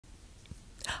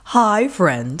Hi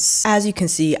friends. As you can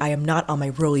see, I am not on my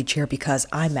rolly chair because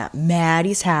I'm at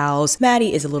Maddie's house.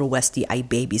 Maddie is a little Westie I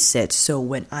babysit, so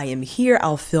when I am here,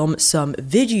 I'll film some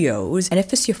videos. And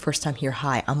if it's your first time here,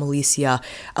 hi, I'm Alicia.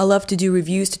 I love to do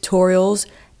reviews, tutorials,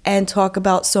 and talk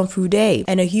about some Fude.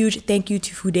 And a huge thank you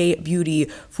to Fude Beauty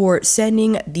for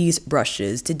sending these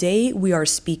brushes. Today we are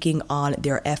speaking on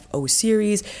their FO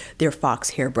series, their fox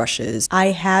hair brushes.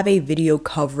 I have a video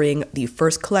covering the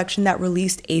first collection that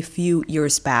released a few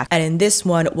years back, and in this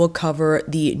one we'll cover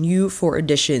the new 4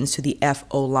 additions to the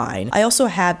FO line. I also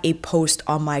have a post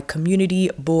on my community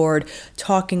board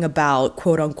talking about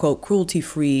quote-unquote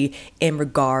cruelty-free in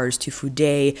regards to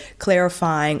Fude,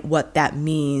 clarifying what that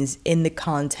means in the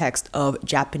context of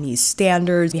Japanese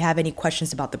standards. If you have any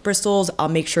questions about the bristles, I'll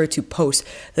make sure to post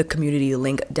the community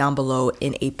link down below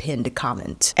in a pinned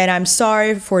comment. And I'm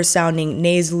sorry for sounding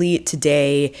nasally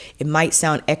today. It might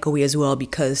sound echoey as well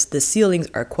because the ceilings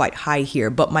are quite high here,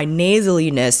 but my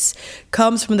nasaliness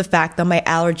comes from the fact that my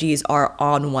allergies are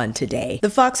on one today. The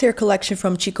fox hair collection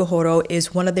from Chikuhodo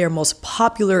is one of their most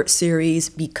popular series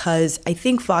because I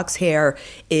think fox hair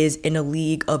is in a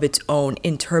league of its own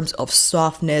in terms of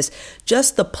softness,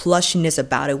 just the plushiness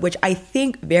about it, which I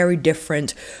think very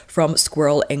different from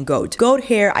squirrel and goat. Goat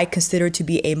hair I consider to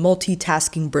be a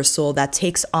multitasking bristle that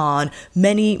takes on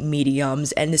many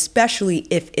mediums, and especially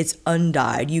if it's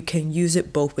undyed, you can use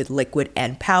it both with liquid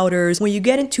and powders. When you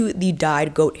get into the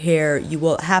dyed goat hair, you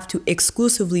will have to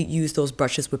exclusively use those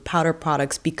brushes with powder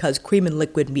products because cream and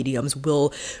liquid mediums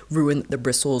will ruin the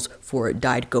bristles for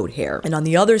dyed goat hair. And on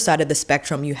the other side of the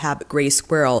spectrum, you have gray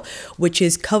squirrel, which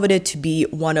is coveted to be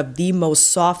one of the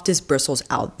most softest bristles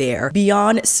out there,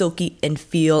 beyond silky in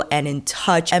feel and in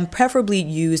touch, and preferably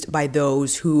used by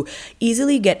those who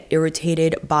easily get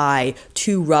irritated by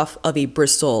too rough of a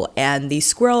bristle. And the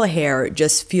squirrel hair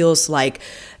just feels like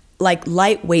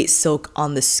lightweight silk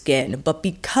on the skin, but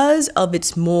because of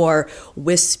its more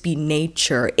wispy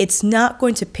nature, it's not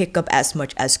going to pick up as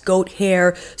much as goat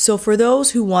hair. So for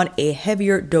those who want a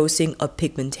heavier dosing of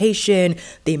pigmentation,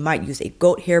 they might use a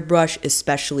goat hair brush,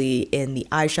 especially in the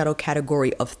eyeshadow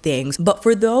category of things. But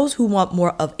for those who want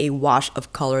more of a wash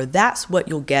of color, that's what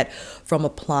you'll get from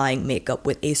applying makeup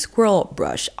with a squirrel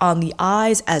brush on the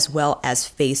eyes as well as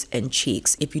face and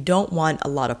cheeks. If you don't want a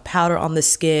lot of powder on the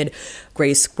skin,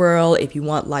 gray squirrel. If you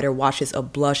want lighter washes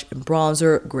of blush and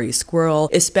bronzer, gray squirrel,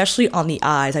 especially on the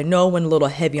eyes. I know I went a little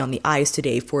heavy on the eyes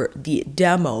today for the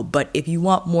demo, but if you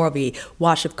want more of a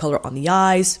wash of color on the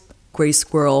eyes, gray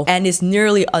squirrel, and it's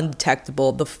nearly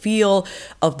undetectable. The feel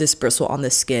of this bristle on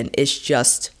the skin is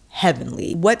just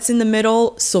heavenly. What's in the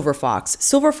middle? Silver fox.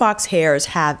 Silver fox hairs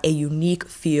have a unique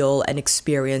feel and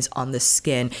experience on the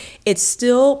skin. It's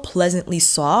still pleasantly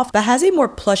soft, but has a more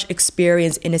plush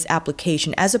experience in its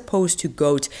application as opposed to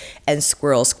goat and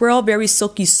squirrel. Squirrel, very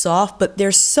silky soft, but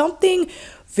there's something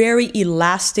very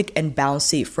elastic and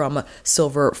bouncy from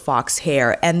silver fox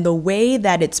hair, and the way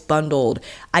that it's bundled,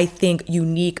 I think,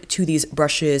 unique to these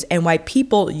brushes and why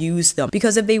people use them.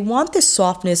 Because if they want the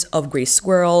softness of gray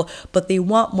squirrel, but they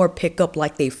want more pickup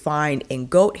like they find in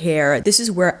goat hair, this is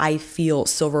where I feel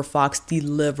silver fox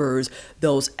delivers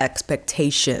those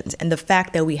expectations. And the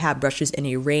fact that we have brushes in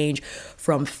a range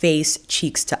from face,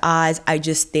 cheeks to eyes, I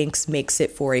just think makes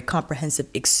it for a comprehensive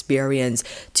experience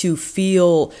to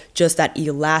feel just that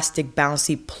elastic,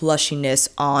 bouncy plushiness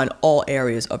on all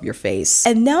areas of your face.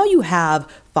 And now you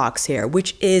have fox hair,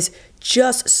 which is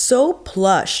just so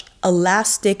plush,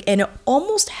 elastic, and it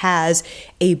almost has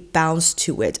a bounce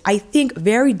to it. I think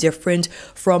very different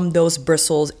from those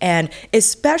bristles, and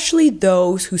especially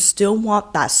those who still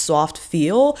want that soft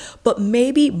feel, but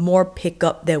maybe more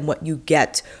pickup than what you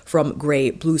get from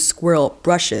gray blue squirrel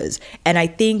brushes. And I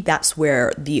think that's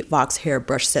where the fox hair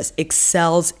brush set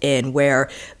excels in, where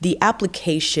the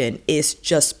application is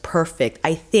just perfect.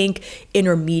 I think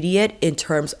intermediate in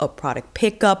terms of product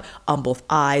pickup on both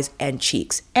eyes and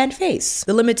cheeks and face.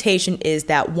 The limitation is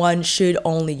that one should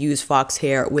only use fox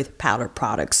hair with powder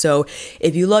products. So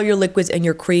if you love your liquids and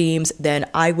your creams, then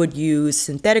I would use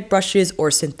synthetic brushes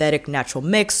or synthetic natural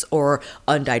mix or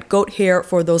undyed goat hair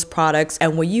for those products.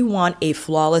 And when you want a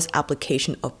flawless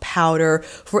application of powder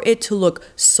for it to look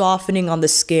softening on the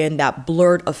skin, that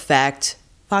blurred effect,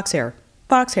 fox hair.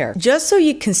 Fox hair. Just so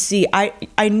you can see,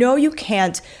 I know you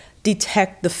can't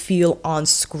detect the feel on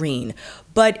screen,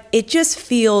 but it just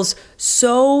feels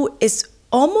so, it's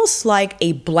almost like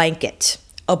a blanket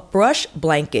A brush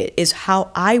blanket is how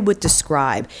I would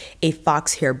describe a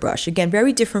fox hair brush. Again,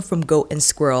 very different from goat and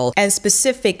squirrel, and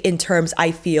specific in terms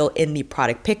I feel in the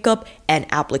product pickup and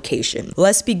application.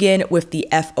 Let's begin with the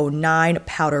F09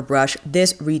 powder brush.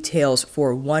 This retails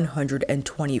for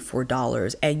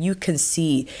 $124, and you can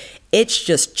see it's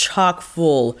just chock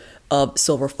full of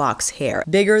silver fox hair.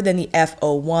 Bigger than the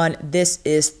F01, this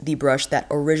is the brush that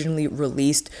originally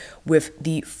released with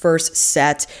the first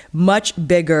set. Much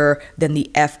bigger than the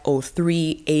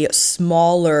F03, a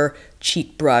smaller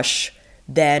cheek brush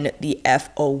than the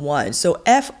F01. So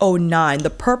F09, the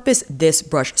purpose this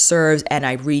brush serves, and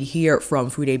I read here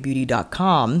from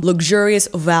fudebeauty.com, luxurious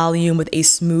volume with a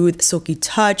smooth, silky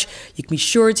touch. You can be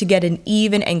sure to get an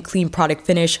even and clean product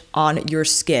finish on your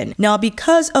skin. Now,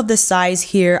 because of the size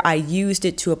here, I used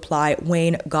it to apply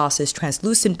Wayne Goss's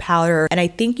translucent powder, and I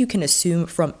think you can assume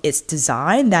from its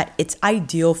design that it's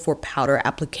ideal for powder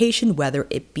application, whether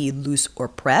it be loose or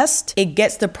pressed. It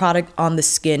gets the product on the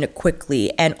skin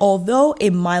quickly, and although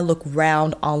it might look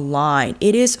round online,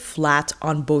 it is flat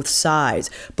on both sides.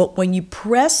 But when you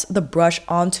press the brush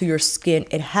onto your skin,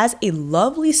 it has a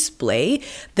lovely splay.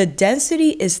 The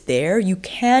density is there. You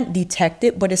can detect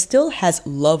it, but it still has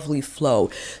lovely flow.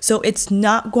 So it's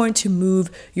not going to move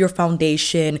your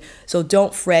foundation. So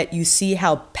don't fret. You see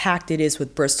how packed it is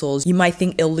with bristles. You might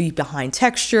think it'll leave behind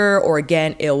texture, or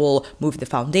again, it will move the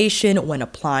foundation when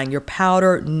applying your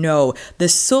powder. No, the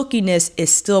silkiness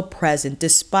is still present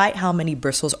despite how many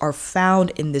bristles are found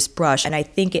in this brush, and I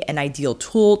think it an ideal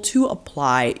tool to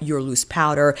apply your loose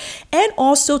powder and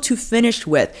also to finish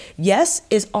with. Yes,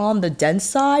 it's on the dense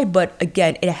side, but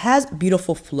again, it has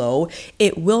beautiful flow.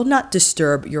 It will not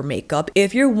disturb your makeup.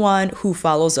 If you're one who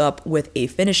follows up with a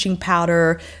finishing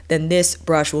powder, then this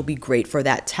brush will be great for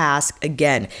that task.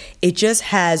 Again, it just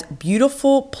has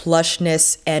beautiful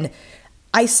plushness, and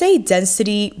I say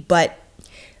density, but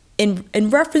in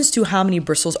reference to how many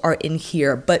bristles are in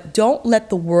here, but don't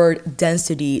let the word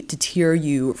density deter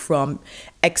you from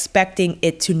expecting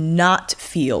it to not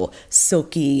feel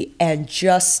silky, and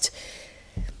just,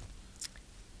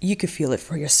 you could feel it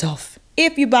for yourself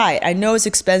if you buy it. I know it's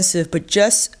expensive, but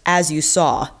just as you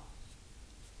saw,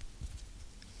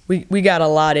 we got a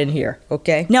lot in here,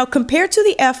 okay? Now, compared to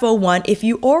the F01, if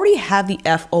you already have the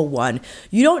F01,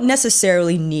 you don't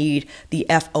necessarily need the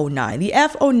F09. The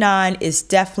F09 is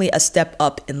definitely a step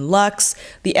up in luxe.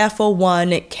 The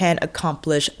F01 can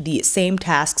accomplish the same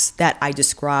tasks that I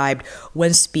described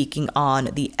when speaking on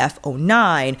the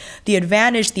F09. The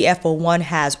advantage the F01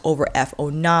 has over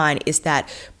F09 is that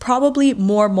probably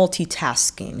more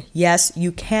multitasking. Yes,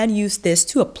 you can use this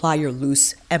to apply your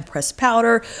loose and pressed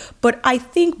powder, but I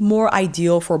think more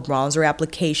ideal for bronzer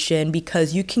application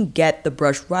because you can get the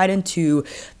brush right into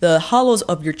the hollows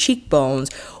of your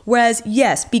cheekbones. Whereas,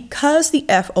 yes, because the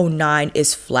F09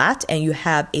 is flat and you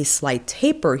have a slight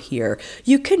taper here,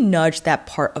 you can nudge that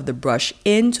part of the brush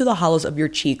into the hollows of your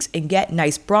cheeks and get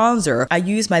nice bronzer. I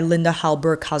use my Linda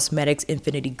Hallberg Cosmetics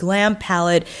Infinity Glam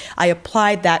palette. I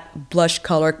applied that blush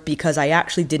color because I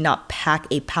actually did not pack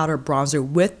a powder bronzer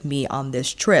with me on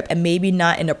this trip, and maybe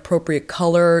not an appropriate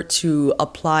color to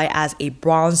apply as a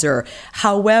bronzer.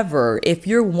 However, if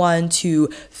you're one to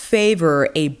favor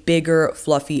a bigger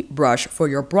fluffy brush for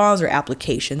your bronzer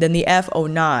application, then the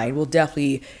F09 will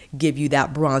definitely give you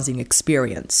that bronzing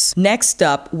experience. Next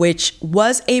up, which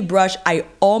was a brush I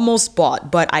almost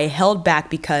bought, but I held back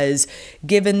because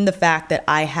given the fact that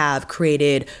I have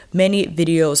created many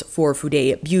videos for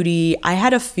Fude Beauty, I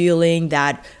had a feeling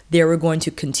that they were going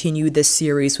to continue this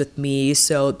series with me,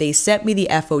 so they sent me the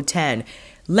F010.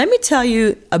 Let me tell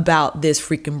you about this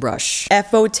freaking brush.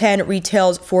 F010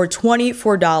 retails for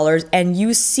 $24, and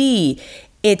you see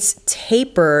it's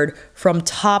tapered from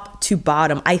top to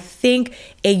bottom. I think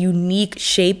a unique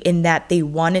shape in that they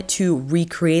wanted to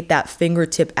recreate that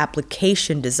fingertip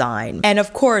application design. And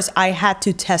of course, I had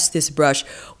to test this brush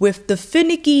with the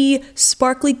finicky,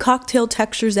 sparkly cocktail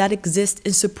textures that exist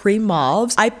in Supreme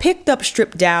Mauves. I picked up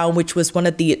Stripped Down, which was one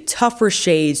of the tougher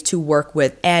shades to work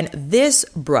with, and this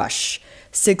brush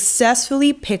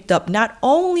successfully picked up not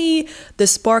only the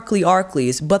sparkly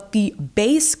arclies, but the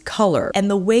base color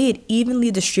and the way it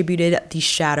evenly distributed the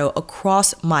shadow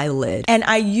across my lid. And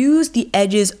I used the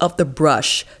edges of the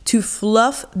brush to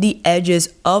fluff the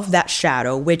edges of that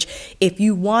shadow, which if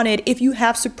you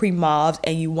have Supreme Mauves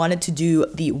and you wanted to do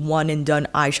the one and done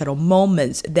eyeshadow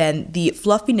moments, then the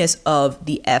fluffiness of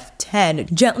the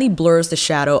F10 gently blurs the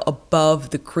shadow above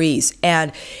the crease.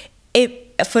 And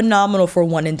phenomenal for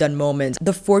one and done moments.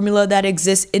 The formula that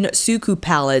exists in Suku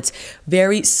palettes,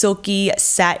 very silky,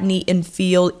 satiny in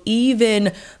feel.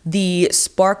 Even the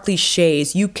sparkly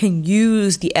shades, you can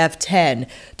use the F10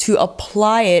 to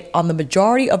apply it on the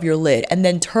majority of your lid and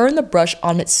then turn the brush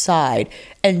on its side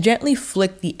and gently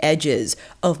flick the edges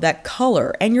of that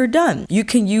color and you're done. You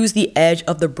can use the edge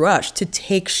of the brush to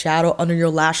take shadow under your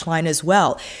lash line as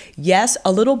well. Yes,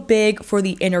 a little big for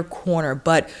the inner corner,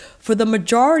 but for the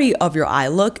majority of your eye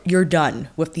look, you're done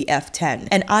with the F10.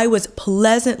 And I was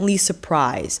pleasantly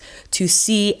surprised to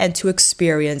see and to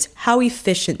experience how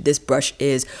efficient this brush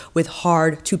is with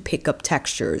hard to pick up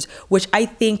textures, which I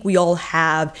think we all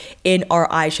have in our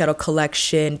eyeshadow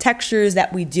collection. Textures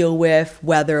that we deal with,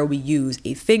 whether we use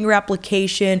a finger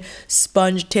application,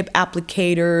 sponge tip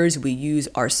applicators, we use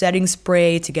our setting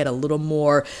spray to get a little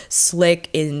more slick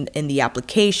in the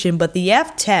application. But the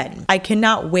F10, I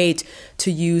cannot wait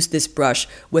to use this brush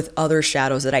with other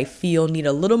shadows that I feel need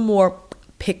a little more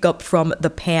pick up from the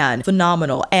pan.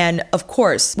 Phenomenal. And of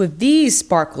course, with these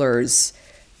sparklers,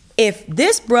 if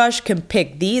this brush can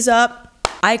pick these up,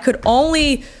 I could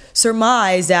only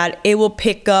surmise that it will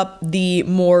pick up the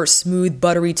more smooth,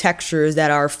 buttery textures that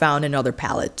are found in other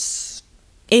palettes.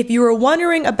 If you were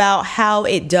wondering about how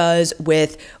it does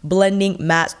with blending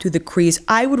mattes to the crease,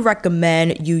 I would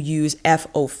recommend you use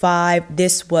F05.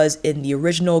 This was in the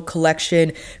original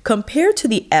collection. Compared to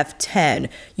the F10,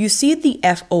 you see the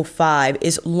F05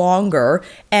 is longer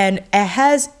and it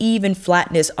has even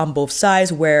flatness on both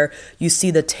sides, where you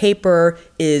see the taper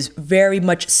is very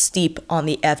much steep on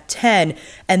the F10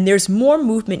 and there's more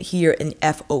movement here in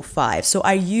F05. So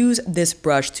I use this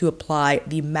brush to apply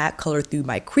the matte color through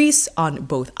my crease on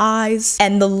both eyes,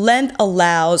 and the length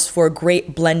allows for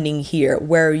great blending here,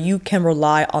 where you can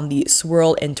rely on the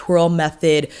swirl and twirl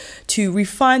method to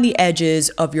refine the edges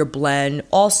of your blend.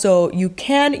 Also, you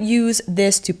can use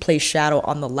this to place shadow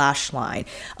on the lash line.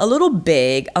 A little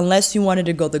big unless you wanted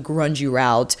to go the grungy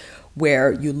route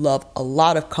where you love a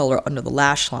lot of color under the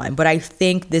lash line, but I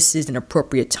think this is an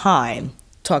appropriate time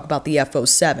talk about the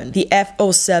F07. The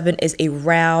F07 is a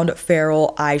round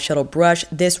ferrule eyeshadow brush.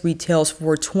 This retails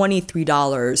for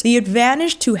 $23. The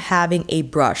advantage to having a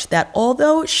brush that,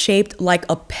 although shaped like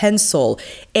a pencil,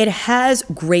 it has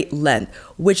great length,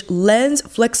 which lends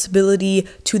flexibility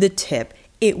to the tip.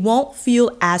 It won't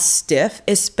feel as stiff,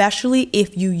 especially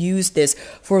if you use this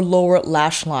for lower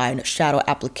lash line shadow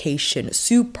application.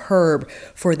 Superb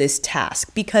for this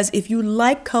task, because if you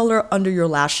like color under your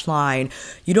lash line,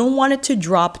 you don't want it to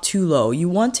drop too low. You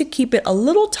want to keep it a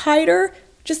little tighter,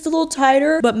 just a little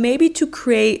tighter, but maybe to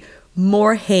create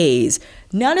more haze.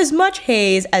 Not as much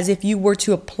haze as if you were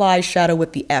to apply shadow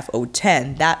with the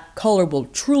F010. That color will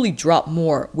truly drop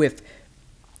more with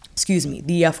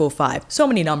the F05. So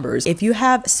many numbers. If you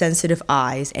have sensitive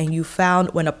eyes and you found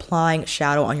when applying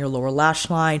shadow on your lower lash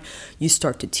line, you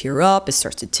start to tear up, it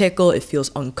starts to tickle, it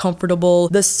feels uncomfortable.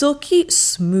 The silky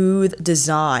smooth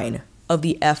design of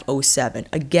the F07,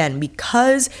 again,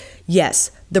 because yes,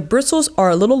 the bristles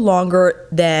are a little longer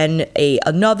than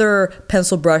another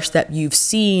pencil brush that you've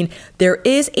seen, there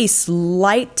is a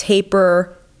slight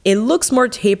taper. It looks more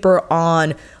taper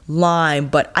on line,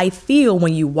 but I feel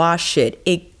when you wash it,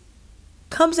 it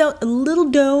comes out a little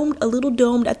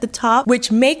domed at the top,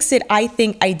 which makes it, I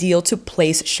think, ideal to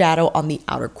place shadow on the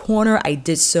outer corner. I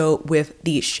did so with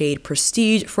the shade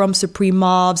Prestige from Supreme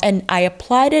Mauves, and I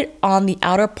applied it on the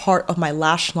outer part of my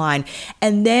lash line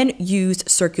and then used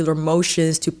circular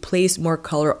motions to place more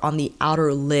color on the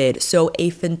outer lid. So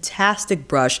a fantastic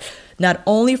brush, not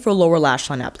only for lower lash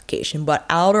line application, but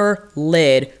outer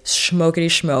lid, schmokety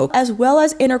schmoke, as well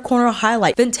as inner corner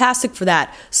highlight. Fantastic for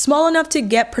that. Small enough to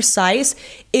get precise.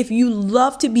 If you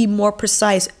love to be more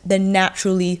precise, then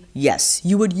naturally, yes,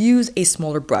 you would use a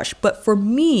smaller brush. But for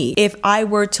me, if I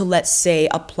were to, let's say,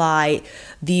 apply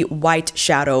the white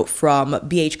shadow from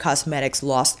BH Cosmetics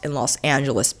Lost in Los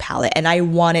Angeles palette, and I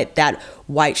wanted that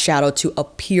white shadow to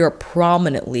appear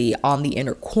prominently on the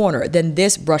inner corner, then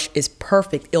this brush is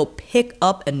perfect. It'll pick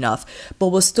up enough, but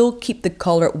will still keep the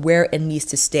color where it needs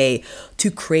to stay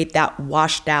to create that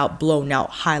washed out, blown out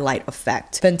highlight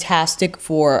effect. Fantastic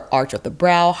for arch of the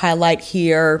brow highlight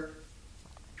here.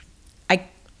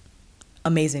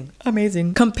 Amazing.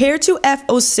 Compared to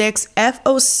F06,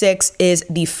 F06 is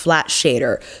the flat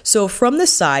shader. So from the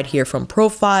side here, from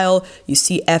profile, you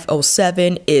see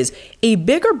F07 is a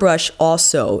bigger brush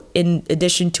also, in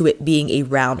addition to it being a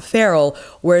round ferrule,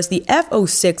 whereas the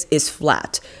F06 is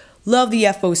flat. Love the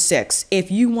F06. If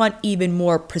you want even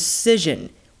more precision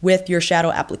with your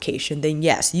shadow application, then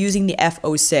yes, using the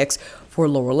F06 for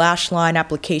lower lash line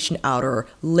application, outer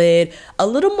lid. A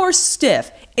little more stiff.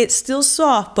 It's still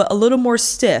soft, but a little more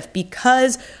stiff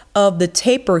because of the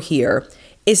taper here.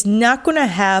 It's not going to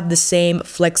have the same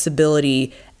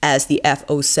flexibility as the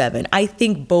F07. I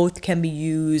think both can be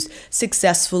used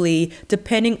successfully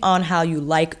depending on how you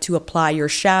like to apply your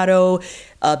shadow,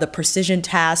 the precision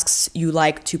tasks you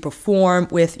like to perform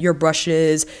with your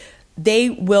brushes.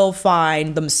 They will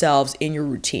find themselves in your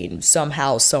routine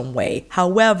somehow, some way.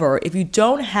 However, if you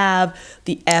don't have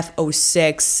the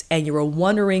F06 and you're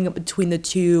wondering between the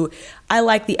two, I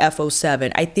like the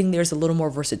F07. I think there's a little more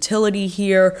versatility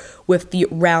here with the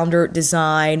rounder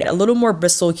design, a little more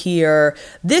bristle here.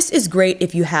 This is great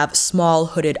if you have small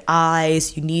hooded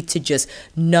eyes. You need to just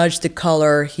nudge the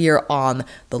color here on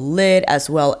the lid as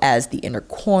well as the inner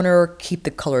corner. Keep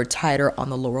the color tighter on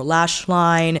the lower lash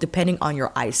line. Depending on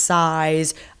your eye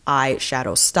size,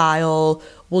 eyeshadow style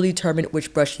will determine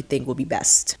which brush you think will be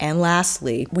best. And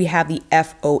lastly, we have the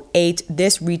F08.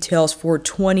 This retails for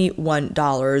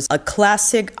 $21. A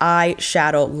classic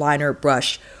eyeshadow liner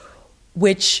brush,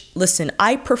 which, listen,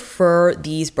 I prefer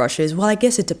these brushes. Well, I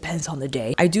guess it depends on the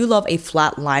day. I do love a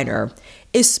flat liner,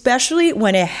 especially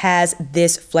when it has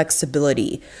this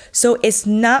flexibility. So it's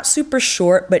not super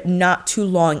short, but not too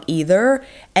long either.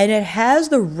 And it has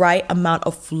the right amount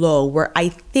of flow where I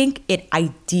think it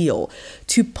ideal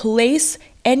to place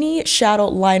any shadow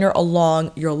liner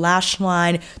along your lash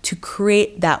line to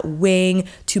create that wing,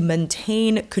 to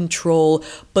maintain control,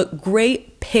 but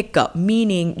great pickup,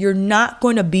 meaning you're not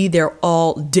going to be there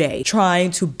all day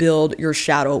trying to build your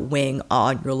shadow wing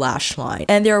on your lash line.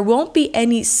 And there won't be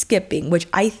any skipping, which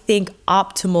I think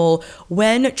optimal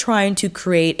when trying to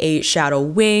create a shadow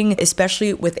wing,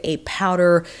 especially with a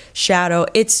powder shadow.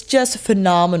 It's just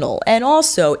phenomenal. And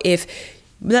also, if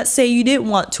let's say you didn't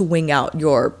want to wing out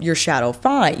your shadow,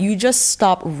 fine. You just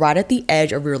stop right at the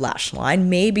edge of your lash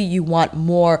line. Maybe you want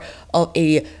more of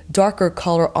a darker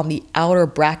color on the outer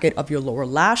bracket of your lower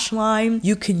lash line.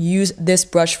 You can use this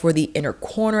brush for the inner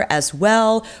corner as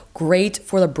well. Great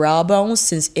for the brow bone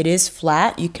since it is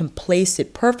flat. You can place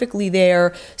it perfectly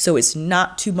there so it's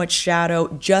not too much shadow,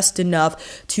 just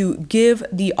enough to give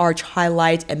the arch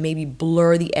highlight and maybe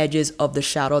blur the edges of the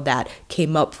shadow that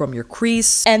came up from your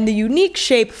crease. And the unique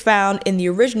shape found in the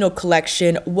original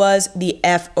collection was the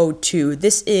F02.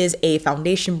 This is a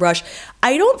foundation brush.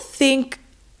 I don't think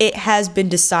it has been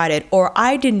decided, or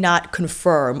I did not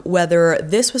confirm whether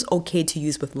this was okay to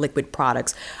use with liquid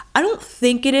products. I don't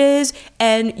think it is,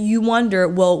 and you wonder,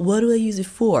 well, what do I use it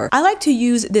for? I like to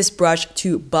use this brush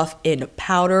to buff in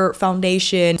powder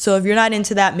foundation. So if you're not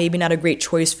into that, maybe not a great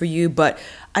choice for you, but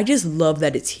I just love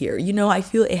that it's here. You know, I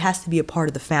feel it has to be a part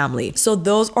of the family. So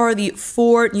those are the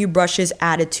 4 new brushes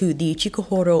added to the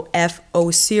Chikuhodo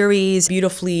F0 series,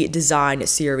 beautifully designed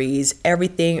series.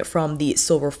 Everything from the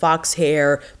silver fox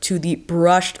hair to the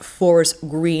brushed forest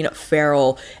green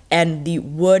ferrule and the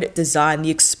wood design, the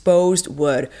exposed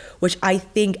wood, which I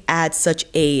think adds such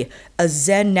a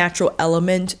zen natural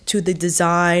element to the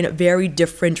design, very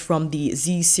different from the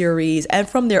Z series and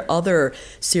from their other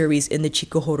series in the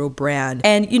Chikuhodo brand.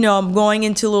 And you know, I'm going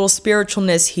into a little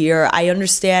spiritualness here. I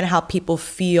understand how people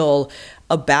feel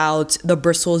about the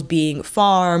bristles being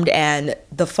farmed, and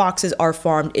the foxes are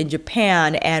farmed in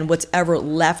Japan, and what's ever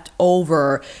left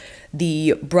over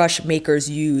the brush makers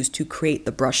use to create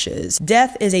the brushes.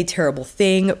 Death is a terrible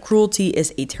thing. Cruelty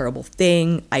is a terrible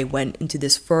thing. I went into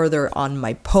this further on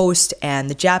my post, and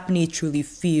the Japanese truly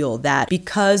feel that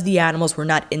because the animals were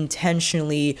not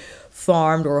intentionally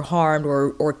farmed or harmed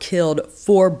or killed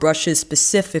for brushes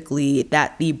specifically,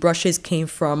 that the brushes came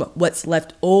from what's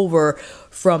left over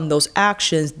from those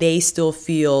actions, they still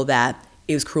feel that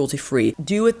it was cruelty free.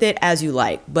 Do with it as you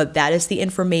like, but that is the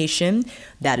information.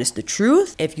 That is the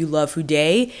truth. If you love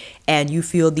Fude and you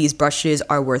feel these brushes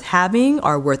are worth having,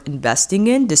 are worth investing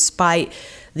in, despite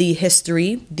the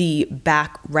history, the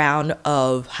background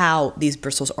of how these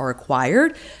bristles are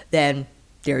acquired, then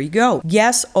there you go.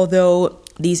 Yes, although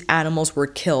these animals were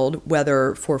killed,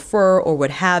 whether for fur or what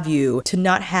have you, to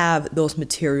not have those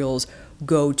materials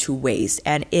go to waste.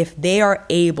 And if they are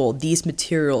able, these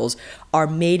materials are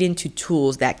made into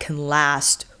tools that can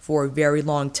last for a very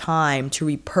long time, to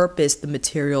repurpose the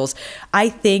materials, I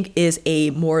think is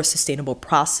a more sustainable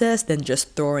process than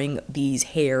just throwing these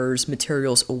hairs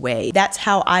materials away. That's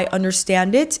how I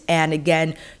understand it. And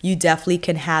again, you definitely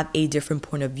can have a different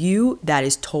point of view. That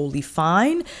is totally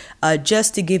fine.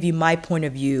 Just to give you my point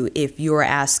of view, if you're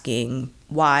asking,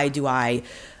 why do I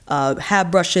have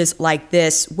brushes like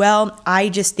this? Well, I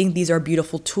just think these are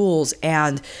beautiful tools,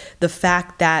 and the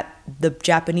fact that the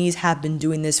Japanese have been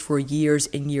doing this for years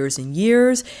and years and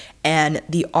years, and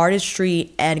the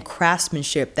artistry and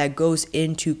craftsmanship that goes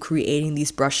into creating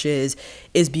these brushes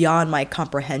is beyond my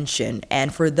comprehension.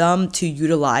 And for them to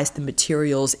utilize the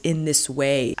materials in this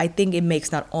way, I think it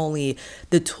makes not only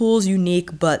the tools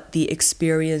unique, but the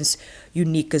experience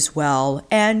unique as well.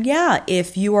 And yeah,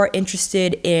 if you are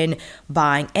interested in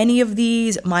buying any of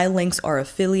these, my links are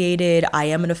affiliated. I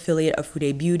am an affiliate of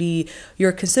Fude Beauty.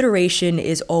 Your consideration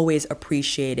is always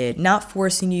appreciated. Not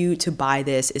forcing you to buy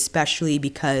this, especially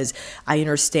because I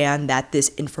understand that this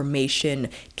information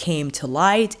came to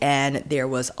light and there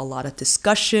was a lot of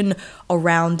discussion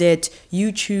around it.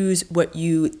 You choose what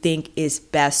you think is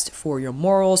best for your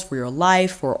morals, for your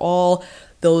life, for all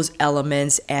those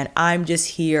elements, and I'm just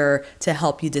here to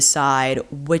help you decide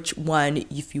which one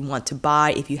if you want to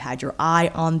buy, if you had your eye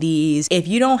on these. If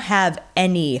you don't have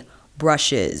any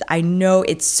brushes, I know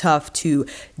it's tough to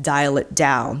dial it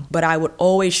down, but I would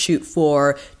always shoot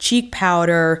for cheek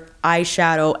powder,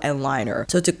 eyeshadow, and liner.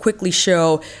 So to quickly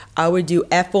show, I would do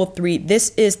F03. This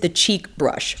is the cheek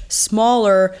brush,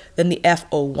 smaller than the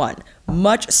F01,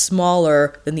 much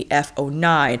smaller than the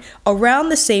F09, around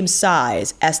the same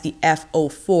size as the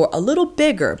F04, a little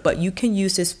bigger, but you can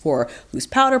use this for loose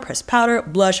powder, pressed powder,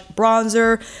 blush,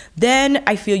 bronzer. Then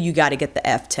I feel you got to get the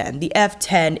F10. The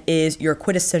F10 is your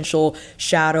quintessential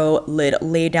shadow lid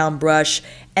lay down brush.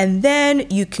 And then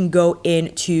you can go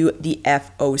into the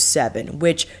F07,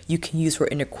 which you can use for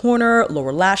inner corner,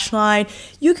 lower lash line.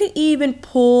 You can even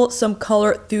pull some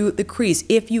color through the crease.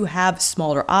 If you have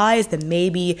smaller eyes, then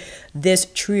maybe this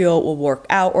trio will work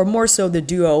out, or more so the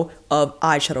duo of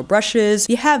eyeshadow brushes. If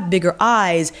you have bigger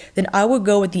eyes, then I would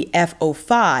go with the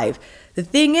F05. The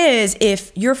thing is,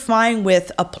 if you're fine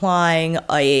with applying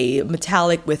a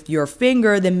metallic with your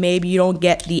finger, then maybe you don't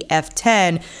get the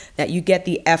F10, that you get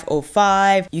the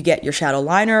F05, you get your shadow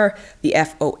liner, the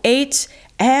F08,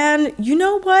 and you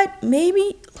know what?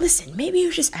 Maybe, listen, maybe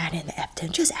you just add in the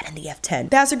F10, just add in the F10.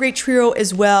 That's a great trio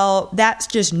as well. That's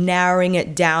just narrowing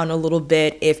it down a little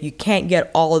bit. If you can't get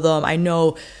all of them, I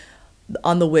know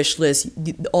on the wish list,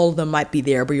 all of them might be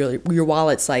there, but your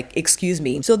wallet's like, excuse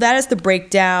me. So that is the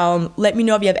breakdown. Let me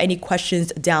know if you have any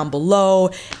questions down below.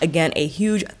 Again, a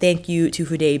huge thank you to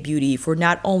Fude Beauty for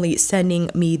not only sending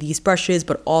me these brushes,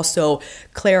 but also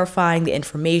clarifying the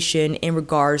information in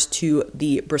regards to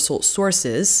the bristle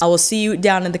sources. I will see you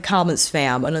down in the comments,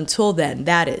 fam. And until then,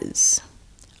 that is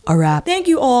a wrap. Thank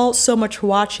you all so much for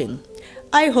watching.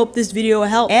 I hope this video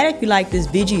helped, and if you like this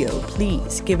video,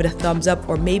 please give it a thumbs up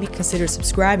or maybe consider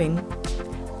subscribing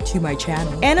to my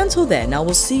channel. And until then, I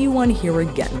will see you on here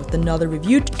again with another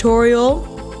review tutorial,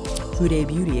 Fude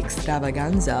Beauty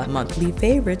extravaganza, monthly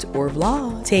favorite, or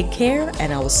vlog. Take care,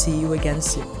 and I will see you again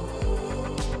soon.